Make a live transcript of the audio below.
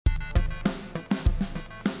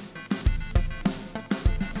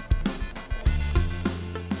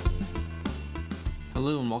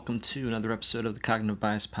Hello and welcome to another episode of the Cognitive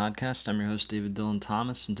Bias Podcast. I'm your host, David Dillon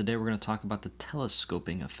Thomas, and today we're going to talk about the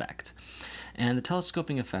telescoping effect. And the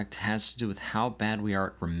telescoping effect has to do with how bad we are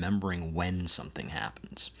at remembering when something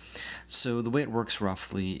happens. So the way it works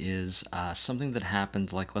roughly is something that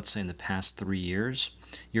happened, like let's say in the past 3 years,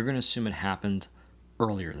 you're going to assume it happened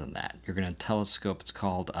earlier than that. You're going to telescope, it's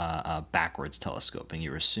called backwards telescoping.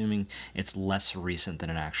 You're assuming it's less recent than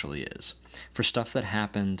it actually is. For stuff that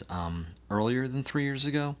happened earlier than 3 years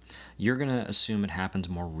ago, you're going to assume it happened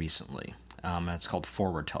more recently. And it's called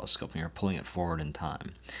forward telescoping, or pulling it forward in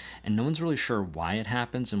time. And no one's really sure why it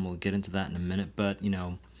happens, and we'll get into that in a minute, but,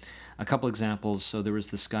 a couple examples. So there was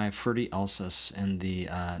this guy, Ferdy Elsas, in the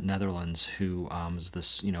Netherlands, who was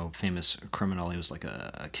this, famous criminal. He was like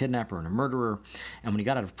a kidnapper and a murderer. And when he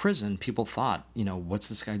got out of prison, people thought, what's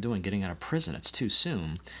this guy doing getting out of prison? It's too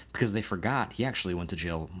soon. Because they forgot he actually went to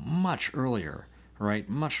jail much earlier, right?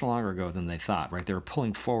 Much longer ago than they thought, right? They were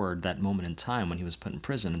pulling forward that moment in time when he was put in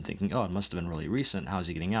prison and thinking, oh, it must have been really recent. How is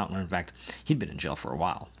he getting out? When in fact, he'd been in jail for a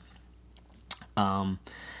while.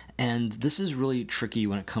 And this is really tricky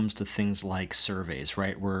when it comes to things like surveys,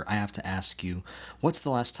 right? Where I have to ask you, what's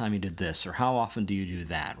the last time you did this? Or how often do you do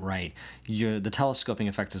that, right? The telescoping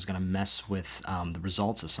effect is going to mess with the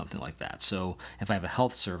results of something like that. So if I have a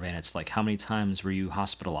health survey and it's like, how many times were you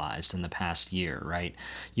hospitalized in the past year, right?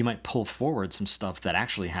 You might pull forward some stuff that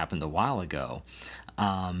actually happened a while ago.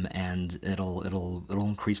 And it'll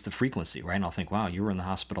increase the frequency, right? And I'll think, wow, you were in the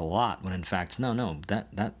hospital a lot, when in fact, no,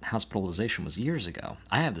 that hospitalization was years ago.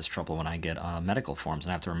 I have this trouble when I get medical forms,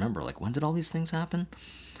 and I have to remember, like, when did all these things happen?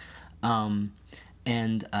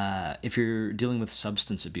 And if you're dealing with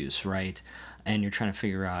substance abuse, right, and you're trying to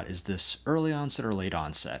figure out, is this early onset or late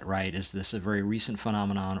onset, right? Is this a very recent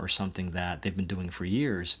phenomenon or something that they've been doing for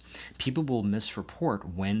years? People will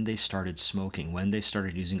misreport when they started smoking, when they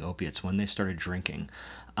started using opiates, when they started drinking,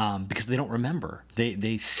 because they don't remember.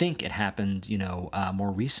 They think it happened,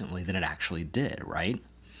 more recently than it actually did, right?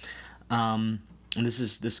 And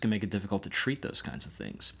this can make it difficult to treat those kinds of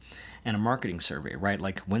things. And a marketing survey, right?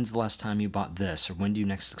 Like, when's the last time you bought this, or when do you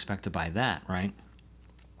next expect to buy that, right?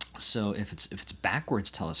 So if it's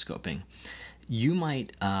backwards telescoping, you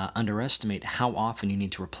might underestimate how often you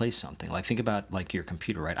need to replace something. Like, think about like your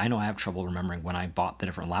computer, right? I know I have trouble remembering when I bought the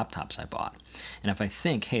different laptops I bought. And if I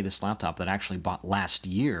think, hey, this laptop that I actually bought last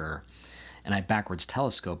year, and I backwards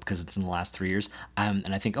telescope because it's in the last 3 years, and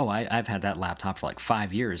I think, oh, I've had that laptop for like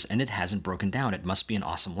 5 years and it hasn't broken down. It must be an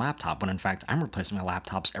awesome laptop. When in fact, I'm replacing my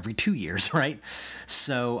laptops every 2 years, right?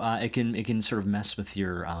 So it can sort of mess with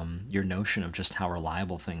your notion of just how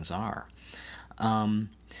reliable things are.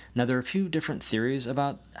 Now, there are a few different theories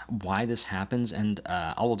about why this happens, and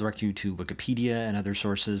I will direct you to Wikipedia and other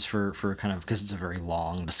sources for kind of, because it's a very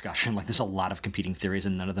long discussion. Like, there's a lot of competing theories,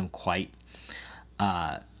 and none of them quite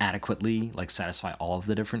adequately satisfy all of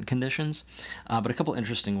the different conditions, but a couple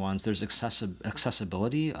interesting ones. There's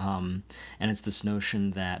accessibility, and it's this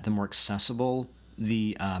notion that the more accessible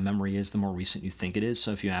the memory is, the more recent you think it is.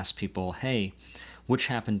 So if you ask people, hey, which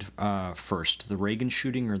happened first, the Reagan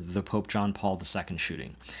shooting or the Pope John Paul II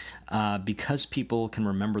shooting? Because people can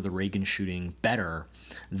remember the Reagan shooting better,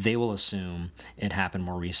 they will assume it happened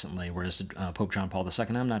more recently, whereas Pope John Paul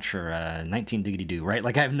II, I'm not sure, 19 diggity do, right?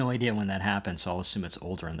 Like, I have no idea when that happened, so I'll assume it's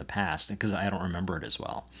older in the past, because I don't remember it as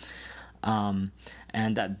well. And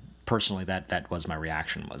that, personally, that was my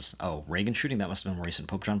reaction, was, oh, Reagan shooting, that must have been more recent.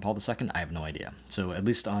 Pope John Paul II, I have no idea. So at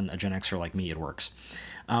least on a Gen Xer like me, it works.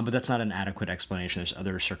 But that's not an adequate explanation. There's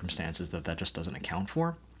other circumstances that just doesn't account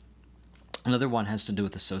for. Another one has to do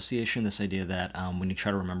with association, this idea that when you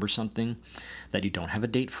try to remember something that you don't have a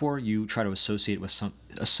date for, you try to associate it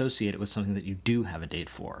with something that you do have a date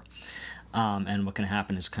for. And what can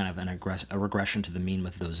happen is kind of a regression to the mean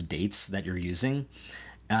with those dates that you're using.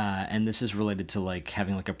 And this is related to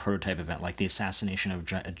having a prototype event, like the assassination of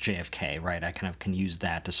JFK, right? I kind of can use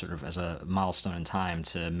that to sort of as a milestone in time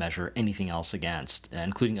to measure anything else against,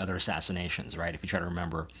 including other assassinations, right? If you try to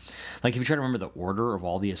remember, the order of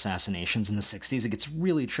all the assassinations in the 60s, it gets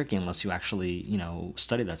really tricky unless you actually,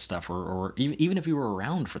 study that stuff, or even if you were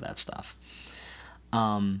around for that stuff.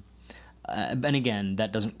 And again,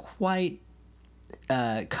 that doesn't quite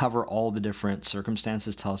cover all the different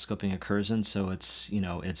circumstances telescoping occurs in, so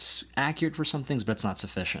it's accurate for some things, but it's not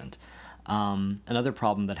sufficient. Another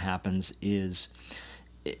problem that happens is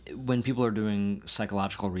when people are doing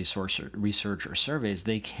psychological research or surveys,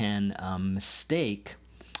 they can mistake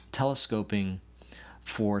telescoping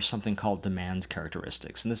for something called demand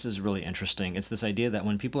characteristics, and this is really interesting. It's this idea that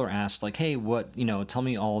when people are asked, like, hey, tell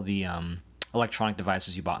me all the electronic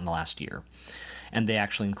devices you bought in the last year, and they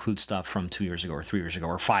actually include stuff from 2 years ago or 3 years ago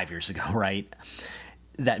or 5 years ago, right?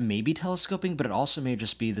 that may be telescoping, but it also may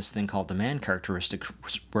just be this thing called demand characteristic,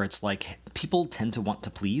 where it's like people tend to want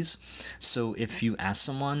to please. So if you ask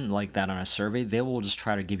someone like that on a survey, they will just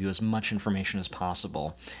try to give you as much information as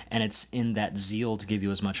possible. And it's in that zeal to give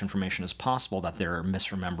you as much information as possible that they're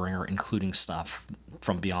misremembering or including stuff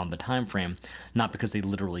from beyond the time frame, not because they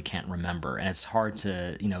literally can't remember. And it's hard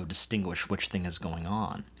to, distinguish which thing is going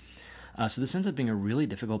on. So this ends up being a really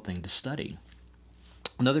difficult thing to study.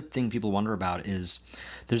 Another thing people wonder about is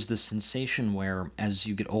there's this sensation where as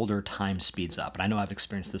you get older, time speeds up. And I know I've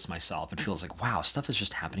experienced this myself. It feels like, wow, stuff is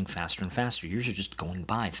just happening faster and faster. Years are just going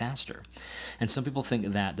by faster. And some people think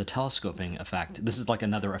that the telescoping effect, this is like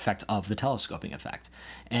another effect of the telescoping effect.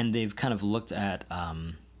 And they've kind of looked at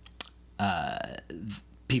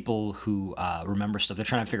people who remember stuff. They're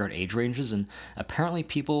trying to figure out age ranges, and apparently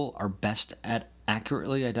people are best at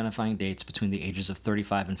accurately identifying dates between the ages of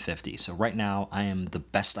 35 and 50. So right now, I am the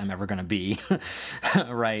best I'm ever going to be.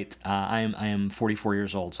 Right? I am 44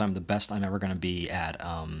 years old, so I'm the best I'm ever going to be at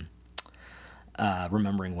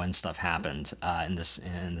remembering when stuff happened in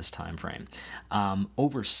this time frame.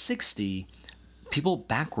 Over 60, people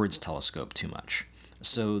backwards telescope too much.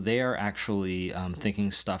 So they are actually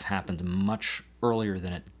thinking stuff happened much earlier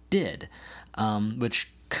than it did, which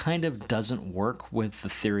kind of doesn't work with the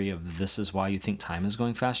theory of this is why you think time is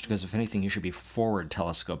going faster, because if anything, you should be forward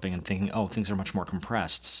telescoping and thinking, oh, things are much more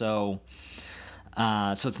compressed. So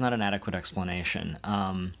it's not an adequate explanation.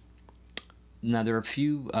 Now, there are a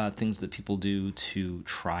few things that people do to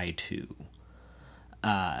try to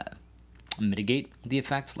mitigate the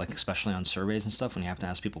effect, like especially on surveys and stuff when you have to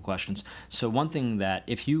ask people questions. So one thing that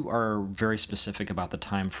if you are very specific about the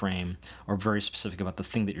time frame or very specific about the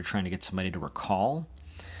thing that you're trying to get somebody to recall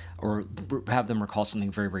or have them recall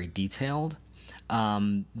something very, very detailed,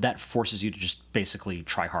 that forces you to just basically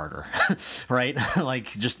try harder, right? Like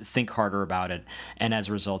just think harder about it. And as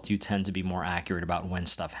a result, you tend to be more accurate about when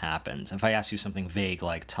stuff happens. If I ask you something vague,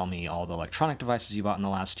 like tell me all the electronic devices you bought in the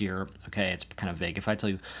last year, okay, it's kind of vague. If I tell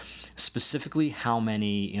you specifically how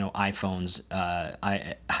many, iPhones,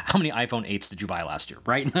 how many iPhone 8s did you buy last year,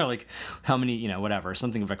 right? Like how many, whatever,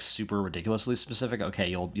 something like super ridiculously specific, okay,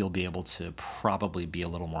 you'll be able to probably be a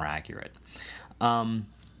little more accurate.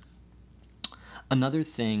 Another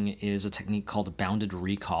thing is a technique called bounded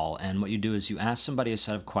recall, and what you do is you ask somebody a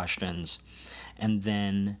set of questions, and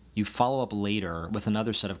then you follow up later with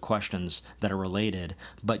another set of questions that are related,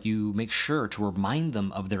 but you make sure to remind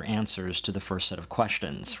them of their answers to the first set of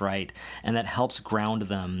questions, right? And that helps ground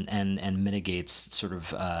them and mitigates sort of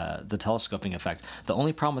the telescoping effect. The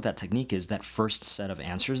only problem with that technique is that first set of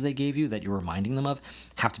answers they gave you that you're reminding them of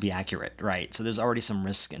have to be accurate, right? So there's already some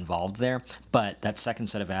risk involved there, but that second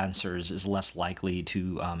set of answers is less likely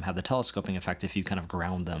to have the telescoping effect if you kind of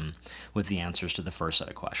ground them with the answers to the first set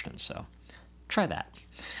of questions. So try that.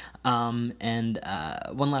 And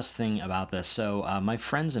one last thing about this. So my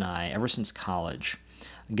friends and I, ever since college,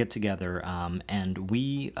 get together and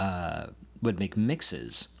we would make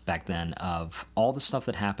mixes back then of all the stuff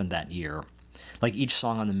that happened that year. Like each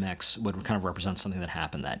song on the mix would kind of represent something that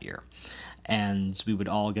happened that year. And we would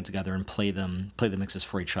all get together and play the mixes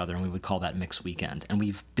for each other, and we would call that Mix Weekend. And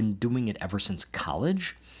we've been doing it ever since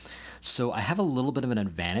college. So I have a little bit of an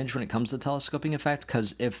advantage when it comes to the telescoping effect,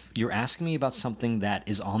 because if you're asking me about something that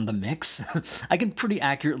is on the mix, I can pretty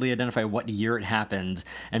accurately identify what year it happened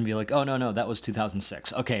and be like, oh, no, that was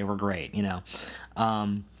 2006. Okay, we're great,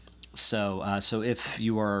 So if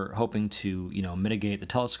you are hoping to, mitigate the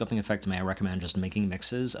telescoping effect, may I recommend just making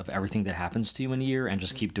mixes of everything that happens to you in a year and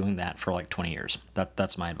just keep doing that for like 20 years.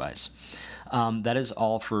 That's my advice. That is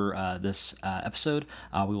all for this episode.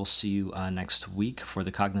 We will see you next week for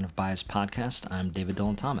the Cognitive Bias Podcast. I'm David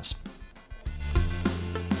Dillon Thomas.